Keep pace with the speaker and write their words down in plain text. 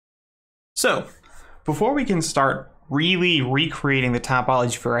So, before we can start really recreating the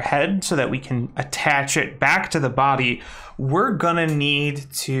topology for our head so that we can attach it back to the body, we're gonna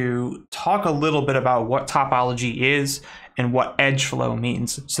need to talk a little bit about what topology is and what edge flow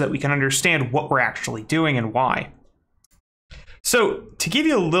means so that we can understand what we're actually doing and why. So to give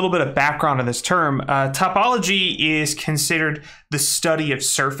you a little bit of background on this term, topology is considered the study of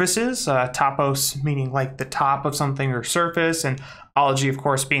surfaces, topos meaning like the top of something or surface, and ology, of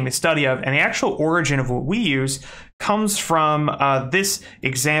course, being the study of. And the actual origin of what we use comes from this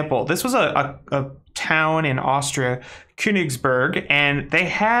example. This was a town in Austria, Königsberg, and they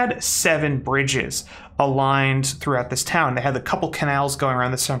had 7 bridges aligned throughout this town. They had a couple canals going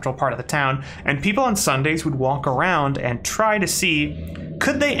around the central part of the town, and people on Sundays would walk around and try to see,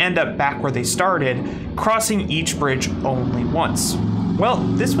 could they end up back where they started, crossing each bridge only once? Well,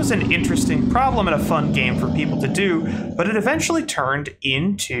 this was an interesting problem and a fun game for people to do, but it eventually turned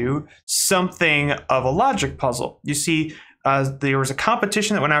into something of a logic puzzle. You see, there was a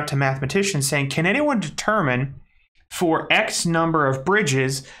competition that went out to mathematicians saying, can anyone determine for X number of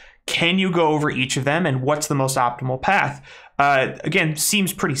bridges, can you go over each of them and what's the most optimal path? Again,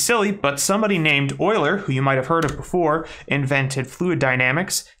 seems pretty silly, but somebody named Euler, who you might have heard of before, invented fluid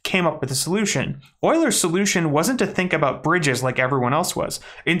dynamics, came up with a solution. Euler's solution wasn't to think about bridges like everyone else was.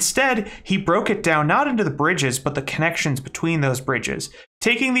 Instead, he broke it down not into the bridges, but the connections between those bridges,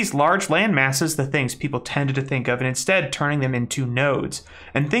 taking these large land masses, the things people tended to think of, and instead turning them into nodes,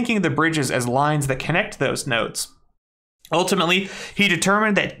 and thinking of the bridges as lines that connect those nodes. Ultimately, he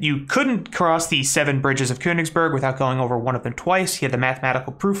determined that you couldn't cross the 7 bridges of Königsberg without going over one of them twice. He had the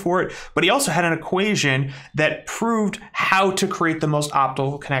mathematical proof for it, but he also had an equation that proved how to create the most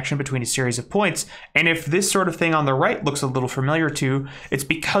optimal connection between a series of points. And if this sort of thing on the right looks a little familiar to you, it's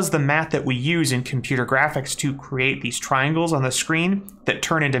because the math that we use in computer graphics to create these triangles on the screen that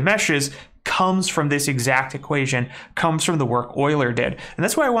turn into meshes comes from this exact equation, comes from the work Euler did. And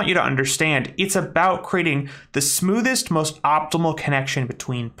that's why I want you to understand it's about creating the smoothest, most optimal connection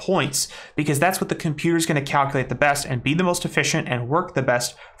between points, because that's what the computer is going to calculate the best and be the most efficient and work the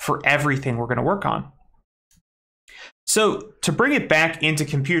best for everything we're going to work on. So to bring it back into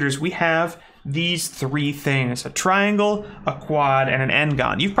computers, we have these 3 things: a triangle, a quad, and an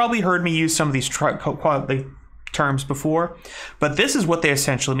n-gon. You've probably heard me use some of these terms before, but this is what they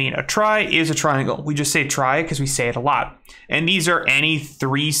essentially mean. A tri is a triangle. We just say tri because we say it a lot. And these are any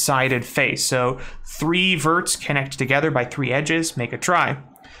 3-sided face. So 3 verts connected together by 3 edges make a tri.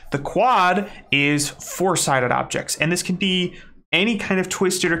 The quad is 4-sided objects, and this can be any kind of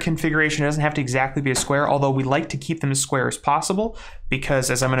twisted or configuration. It doesn't have to exactly be a square, although we like to keep them as square as possible because,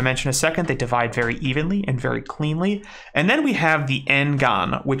 as I'm going to mention in a second, they divide very evenly and very cleanly. And then we have the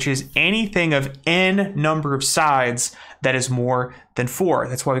n-gon, which is anything of n number of sides that is more than 4.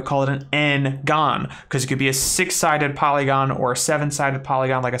 That's why we call it an n-gon, because it could be a 6-sided polygon or a 7-sided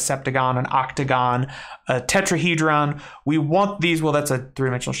polygon like a septagon, an octagon, a tetrahedron. We want these, well, that's a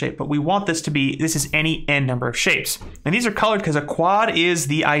 3-dimensional shape, but we want this to be, this is any n number of shapes. And these are colored because a quad is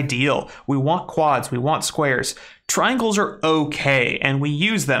the ideal. We want quads, we want squares. Triangles are okay, and we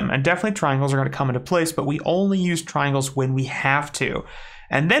use them, and definitely triangles are going to come into place, but we only use triangles when we have to.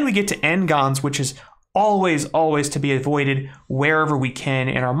 And then we get to n-gons, which is always to be avoided wherever we can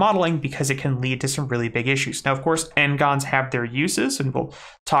in our modeling because it can lead to some really big issues. Now, of course, n-gons have their uses, and we'll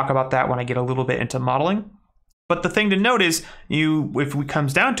talk about that when I get a little bit into modeling. But the thing to note is, if it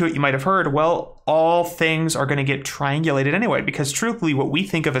comes down to it, you might have heard, well, all things are going to get triangulated anyway, because truthfully, what we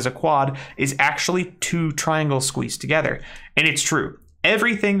think of as a quad is actually 2 triangles squeezed together. And it's true.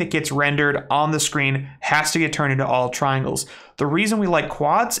 Everything that gets rendered on the screen has to get turned into all triangles. The reason we like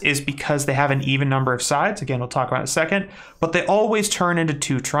quads is because they have an even number of sides. Again, we'll talk about it in a second, but they always turn into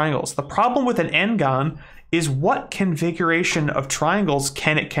 2 triangles. The problem with an n-gon is what configuration of triangles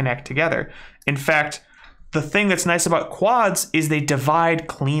can it connect together? In fact, the thing that's nice about quads is they divide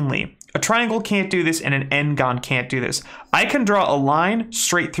cleanly. A triangle can't do this and an n-gon can't do this. I can draw a line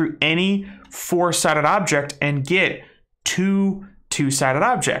straight through any 4-sided object and get 2 2-sided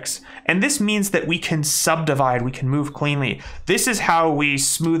objects. And this means that we can subdivide, we can move cleanly. This is how we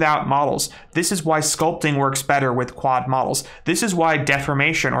smooth out models. This is why sculpting works better with quad models. This is why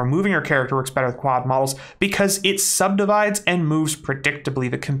deformation or moving your character works better with quad models, because it subdivides and moves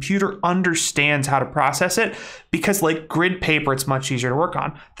predictably. The computer understands how to process it, because like grid paper, it's much easier to work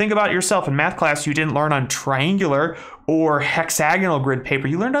on. Think about yourself in math class, you didn't learn on triangular or hexagonal grid paper.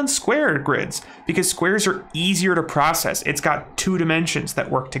 You learned on square grids because squares are easier to process. It's got 2 dimensions that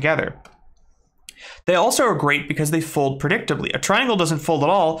work together. They also are great because they fold predictably. A triangle doesn't fold at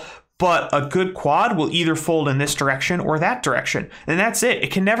all, but a good quad will either fold in this direction or that direction. And that's it.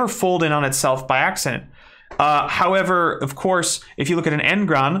 It can never fold in on itself by accident. However, of course, if you look at an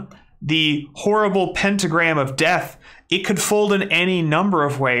n-gon, the horrible pentagram of death, it could fold in any number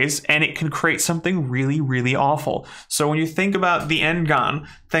of ways, and it can create something really, really awful. So when you think about the n-gon,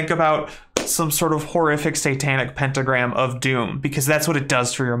 think about some sort of horrific satanic pentagram of doom, because that's what it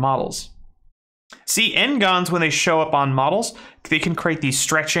does for your models. See, n-gons, when they show up on models, they can create these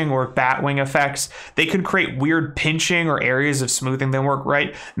stretching or bat wing effects. They can create weird pinching or areas of smoothing that work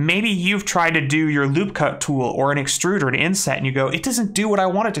right. Maybe you've tried to do your loop cut tool or an extruder, an inset, and you go, it doesn't do what I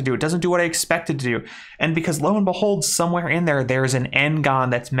want it to do. It doesn't do what I expect it to do. And because lo and behold, somewhere in there, there's an n-gon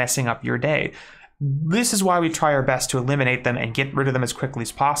that's messing up your day. This is why we try our best to eliminate them and get rid of them as quickly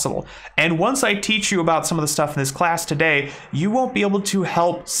as possible. And once I teach you about some of the stuff in this class today, you won't be able to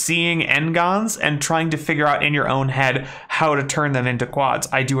help seeing n-gons and trying to figure out in your own head how to turn them into quads.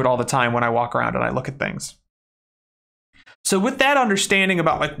 I do it all the time when I walk around and I look at things. So with that understanding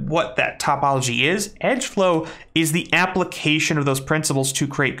about like what that topology is, Edgeflow is the application of those principles to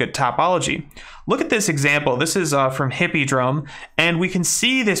create good topology. Look at this example. This is from Hippodrome, and we can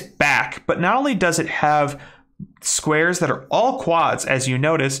see this back, but not only does it have squares that are all quads, as you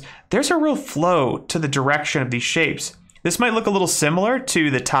notice, there's a real flow to the direction of these shapes. This might look a little similar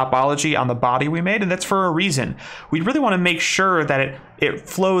to the topology on the body we made, and that's for a reason. We really want to make sure that it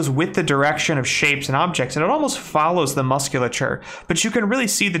flows with the direction of shapes and objects, and it almost follows the musculature. But you can really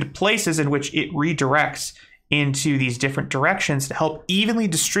see the places in which it redirects into these different directions to help evenly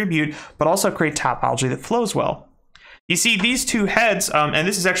distribute, but also create topology that flows well. You see these two heads, and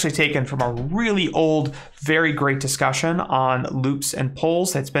this is actually taken from a really old, very great discussion on loops and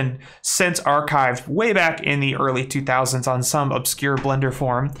poles that's been since archived way back in the early 2000s on some obscure Blender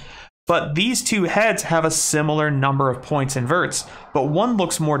forum. But these two heads have a similar number of points and verts, but one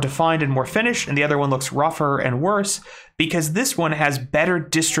looks more defined and more finished, and the other one looks rougher and worse, because this one has better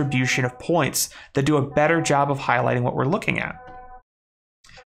distribution of points that do a better job of highlighting what we're looking at.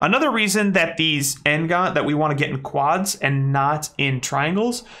 Another reason that these n-gon that we want to get in quads and not in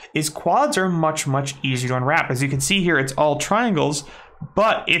triangles is quads are much, much easier to unwrap. As you can see here, it's all triangles,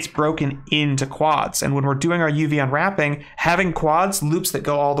 but it's broken into quads. And when we're doing our UV unwrapping, having quads, loops that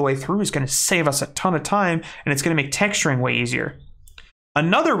go all the way through is going to save us a ton of time, and it's going to make texturing way easier.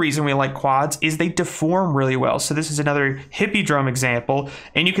 Another reason we like quads is they deform really well. So this is another Hippodrome example,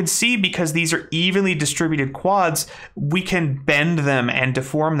 and you can see because these are evenly distributed quads, we can bend them and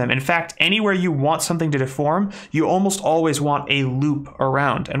deform them. In fact, anywhere you want something to deform, you almost always want a loop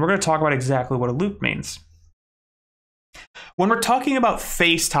around. And we're going to talk about exactly what a loop means. When we're talking about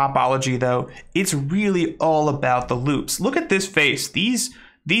face topology, though, it's really all about the loops. Look at this face.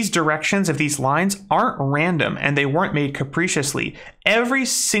 These directions of these lines aren't random, and they weren't made capriciously. Every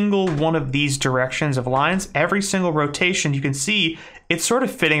single one of these directions of lines, every single rotation, you can see it's sort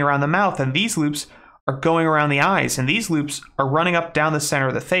of fitting around the mouth, and these loops are going around the eyes, and these loops are running up down the center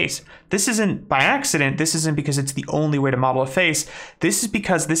of the face. This isn't by accident. This isn't because it's the only way to model a face. This is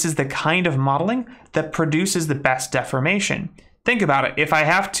because this is the kind of modeling that produces the best deformation. Think about it. If I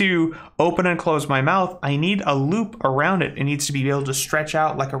have to open and close my mouth, I need a loop around it. It needs to be able to stretch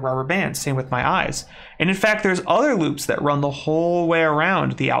out like a rubber band. Same with my eyes. And in fact, there's other loops that run the whole way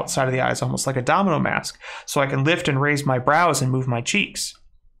around the outside of the eyes, almost like a domino mask. So I can lift and raise my brows and move my cheeks.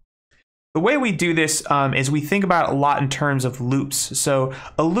 The way we do this is we think about it a lot in terms of loops. So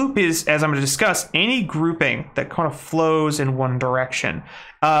a loop is, as I'm going to discuss, any grouping that kind of flows in one direction.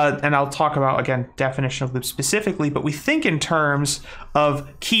 And I'll talk about, again, definition of loops specifically, but we think in terms of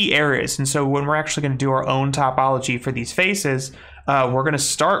key areas. And so when we're actually going to do our own topology for these faces, we're going to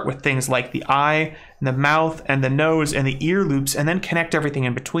start with things like the eye, and the mouth, and the nose, and the ear loops, and then connect everything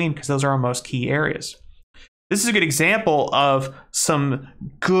in between because those are our most key areas. This is a good example of some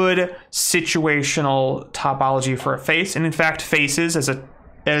good situational topology for a face. And in fact, faces as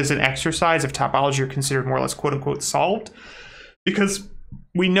an exercise of topology are considered more or less quote unquote solved because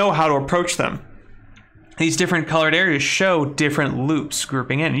we know how to approach them. These different colored areas show different loops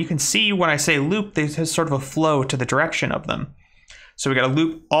grouping in. And you can see when I say loop, there's sort of a flow to the direction of them. So we got a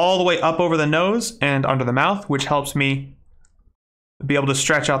loop all the way up over the nose and under the mouth, which helps me be able to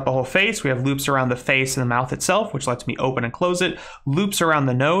stretch out the whole face. We have loops around the face and the mouth itself, which lets me open and close it. Loops around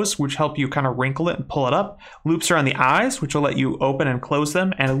the nose, which help you kind of wrinkle it and pull it up. Loops around the eyes, which will let you open and close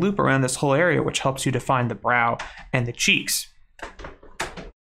them. And a loop around this whole area, which helps you define the brow and the cheeks.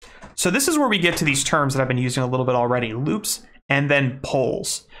 So this is where we get to these terms that I've been using a little bit already, loops and then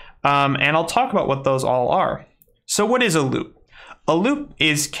poles. And I'll talk about what those all are. So what is a loop? A loop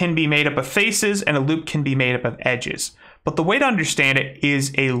can be made up of faces, and a loop can be made up of edges. But the way to understand it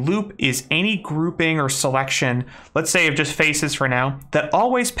is a loop is any grouping or selection, let's say of just faces for now, that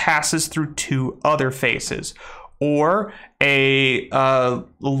always passes through two other faces, or a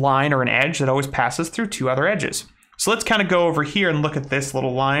line or an edge that always passes through two other edges. So let's kind of go over here and look at this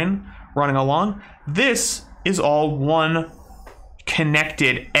little line running along. This is all one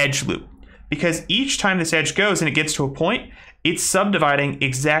connected edge loop, because each time this edge goes and it gets to a point, it's subdividing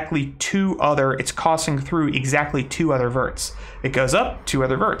exactly it's crossing through exactly two other verts. It goes up, two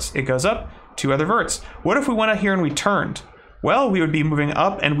other verts. It goes up, two other verts. What if we went out here and we turned? Well, we would be moving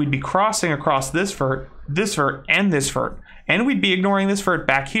up and we'd be crossing across this vert, and this vert. And we'd be ignoring this vert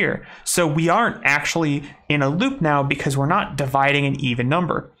back here. So we aren't actually in a loop now because we're not dividing an even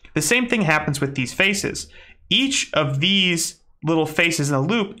number. The same thing happens with these faces. Each of these little faces in the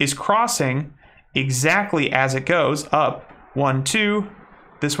loop is crossing exactly as it goes up. 1, 2.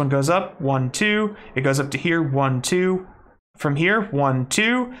 This one goes up. 1, 2. It goes up to here. 1, 2. From here, 1,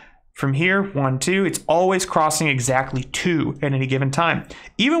 2. From here, 1, 2. It's always crossing exactly 2 at any given time.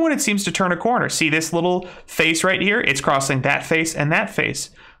 Even when it seems to turn a corner. See this little face right here? It's crossing that face and that face.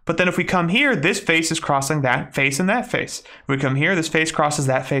 But then if we come here, this face is crossing that face and that face. If we come here, this face crosses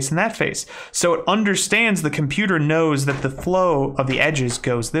that face and that face. So it understands, the computer knows that the flow of the edges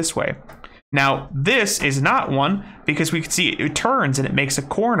goes this way. Now, this is not one, because we can see it turns and it makes a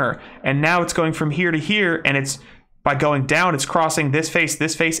corner. And now it's going from here to here, and it's by going down, it's crossing this face,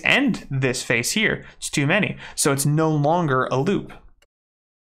 and this face here. It's too many. So it's no longer a loop.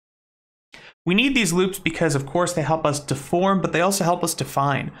 We need these loops because, of course, they help us deform, but they also help us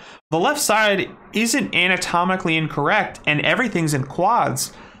define. The left side isn't anatomically incorrect, and everything's in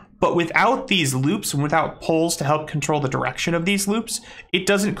quads. But without these loops and without poles to help control the direction of these loops, it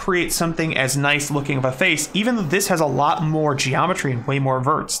doesn't create something as nice looking of a face, even though this has a lot more geometry and way more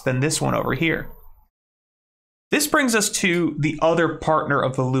verts than this one over here. This brings us to the other partner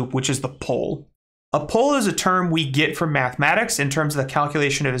of the loop, which is the pole. A pole is a term we get from mathematics in terms of the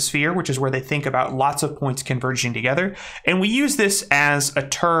calculation of a sphere, which is where they think about lots of points converging together. And we use this as a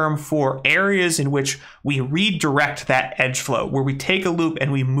term for areas in which we redirect that edge flow, where we take a loop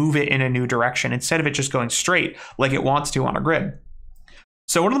and we move it in a new direction instead of it just going straight like it wants to on a grid.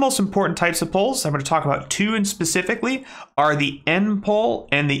 So one of the most important types of poles, I'm going to talk about two and specifically, are the N pole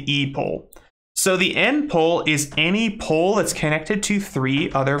and the E pole. So the N pole is any pole that's connected to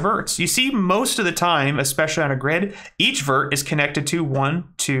three other verts. You see, most of the time, especially on a grid, each vert is connected to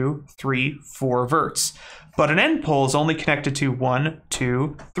 1, 2, 3, 4 verts. But an N pole is only connected to 1,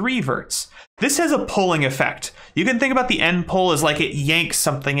 2, 3 verts. This has a pulling effect. You can think about the N pole as like it yanks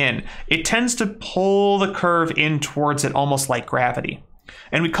something in. It tends to pull the curve in towards it, almost like gravity.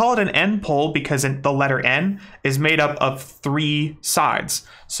 And we call it an N pole because the letter N is made up of 3 sides.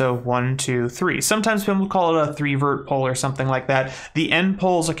 So 1, 2, 3. Sometimes people call it a 3-vert pole or something like that. The N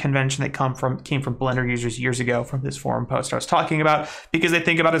pole is a convention that came from Blender users years ago from this forum post I was talking about, because they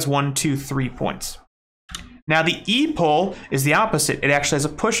think about it as 1, 2, 3 points. Now the E pole is the opposite. It actually has a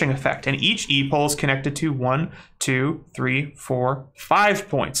pushing effect, and each E pole is connected to 1, 2, 3, 4, 5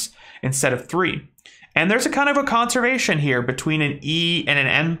 points instead of 3. And there's a kind of a conservation here between an E and an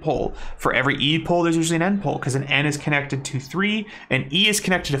N pole. For every E pole, there's usually an N pole, because an N is connected to 3, and E is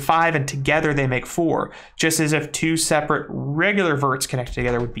connected to 5, and together they make 4. Just as if 2 separate regular verts connected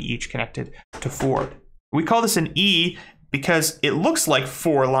together would be each connected to 4. We call this an E because it looks like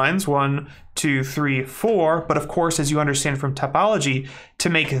 4 lines, 1, 2, 3, 4, but of course, as you understand from topology, to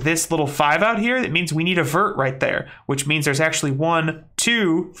make this little 5 out here, that means we need a vert right there, which means there's actually 1,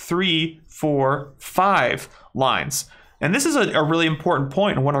 2, 3, 4, 5 lines. And this is a really important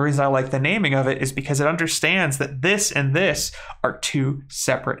point, and one of the reasons I like the naming of it is because it understands that this and this are 2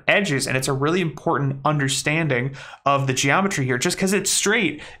 separate edges, and it's a really important understanding of the geometry here. Just because it's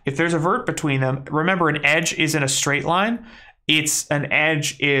straight, if there's a vert between them, remember an edge isn't a straight line. An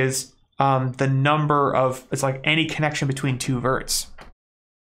edge is the number of, it's like any connection between 2 verts.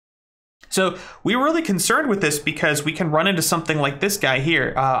 So we were really concerned with this because we can run into something like this guy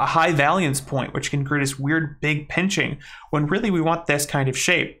here, a high variance point, which can create this weird big pinching when really we want this kind of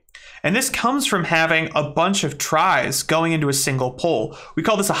shape. And this comes from having a bunch of tries going into a single pole. We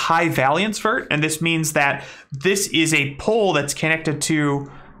call this a high variance vert, and this means that this is a pole that's connected to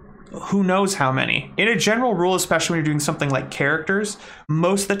who knows how many. In a general rule, especially when you're doing something like characters,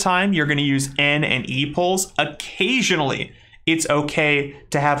 most of the time you're going to use N and E poles. Occasionally, it's okay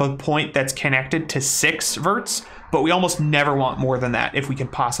to have a point that's connected to 6 verts, but we almost never want more than that if we can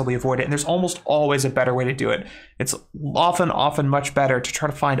possibly avoid it. And there's almost always a better way to do it. It's often much better to try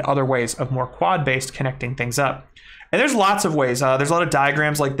to find other ways of more quad-based connecting things up. And there's lots of ways. There's a lot of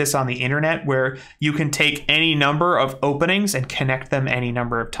diagrams like this on the internet where you can take any number of openings and connect them any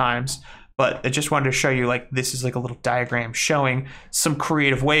number of times. But I just wanted to show you, like, this is like a little diagram showing some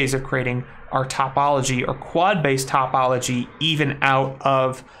creative ways of creating our topology or quad-based topology even out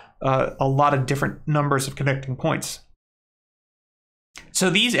of a lot of different numbers of connecting points. So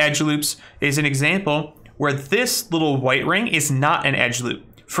these edge loops is an example where this little white ring is not an edge loop.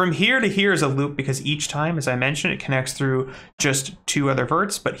 From here to here is a loop because each time, as I mentioned, it connects through just two other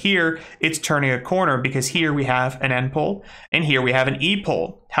verts. But here it's turning a corner because here we have an N pole and here we have an E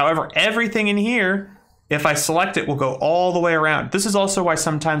pole. However, everything in here, if I select it, will go all the way around. This is also why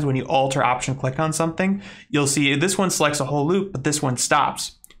sometimes when you alt or option click on something, you'll see this one selects a whole loop, but this one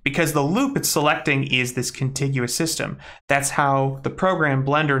stops. Because the loop it's selecting is this contiguous system. That's how the program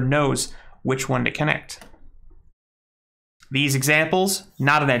Blender knows which one to connect. These examples,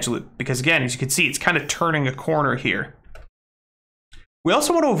 not an edge loop, because again, as you can see, it's kind of turning a corner here. We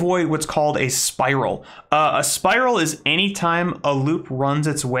also want to avoid what's called a spiral. A spiral is any time a loop runs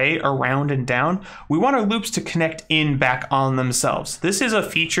its way around and down. We want our loops to connect in back on themselves. This is a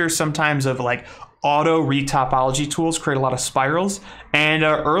feature sometimes of like auto retopology tools create a lot of spirals, and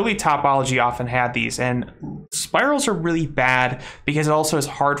early topology often had these, and spirals are really bad because it also is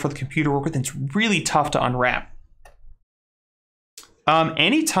hard for the computer to work with and it's really tough to unwrap.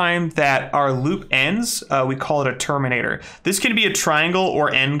 Anytime that our loop ends, we call it a terminator. This can be a triangle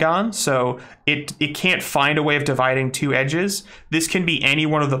or n-gon, so it can't find a way of dividing two edges. This can be any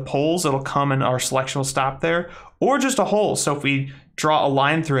one of the poles, it'll come and our selection will stop there, or just a hole, so if we draw a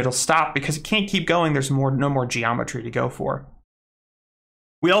line through it, it'll stop because it can't keep going, there's no more geometry to go for.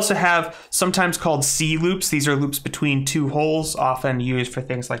 We also have sometimes called C loops. These are loops between two holes, often used for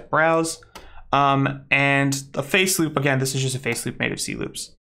things like browse. And a face loop, again, this is just a face loop made of C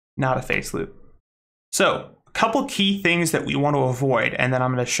loops, not a face loop. So a couple key things that we want to avoid, and then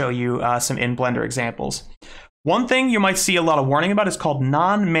I'm going to show you some in Blender examples. One thing you might see a lot of warning about is called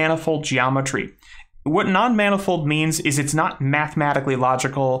non-manifold geometry. What non-manifold means is it's not mathematically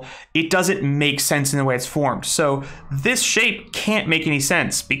logical. It doesn't make sense in the way it's formed. So this shape can't make any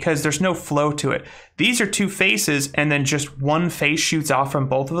sense because there's no flow to it. These are two faces and then just one face shoots off from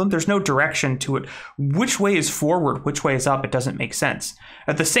both of them. There's no direction to it. Which way is forward, which way is up? It doesn't make sense.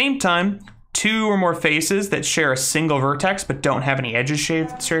 At the same time, two or more faces that share a single vertex but don't have any edges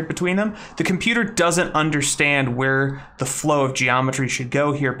shared between them, the computer doesn't understand where the flow of geometry should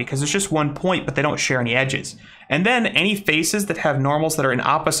go here because there's just one point but they don't share any edges. And then any faces that have normals that are in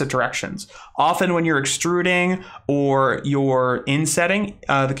opposite directions. Often when you're extruding or you're insetting,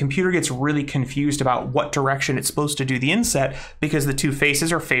 the computer gets really confused about what direction it's supposed to do the inset because the two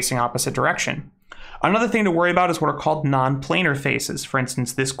faces are facing opposite direction. Another thing to worry about is what are called non-planar faces. For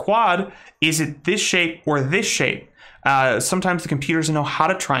instance, this quad, is it this shape or this shape? Sometimes the computer doesn't know how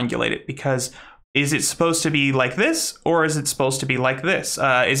to triangulate it because is it supposed to be like this or is it supposed to be like this?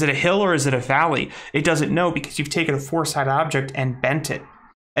 Is it a hill or is it a valley? It doesn't know because you've taken a four-sided object and bent it.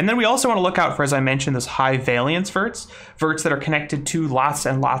 And then we also want to look out for, as I mentioned, those high variance verts that are connected to lots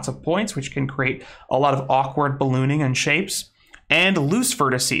and lots of points, which can create a lot of awkward ballooning and shapes. And loose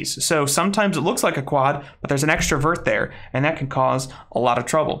vertices. So sometimes it looks like a quad, but there's an extra vert there, and that can cause a lot of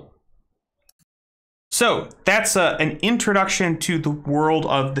trouble. So that's an introduction to the world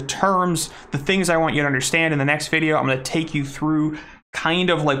of the terms, the things I want you to understand. In the next video, I'm going to take you through kind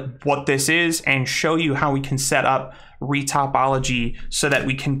of like what this is and show you how we can set up retopology so that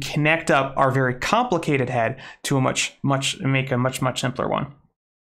we can connect up our very complicated head to make a much simpler one.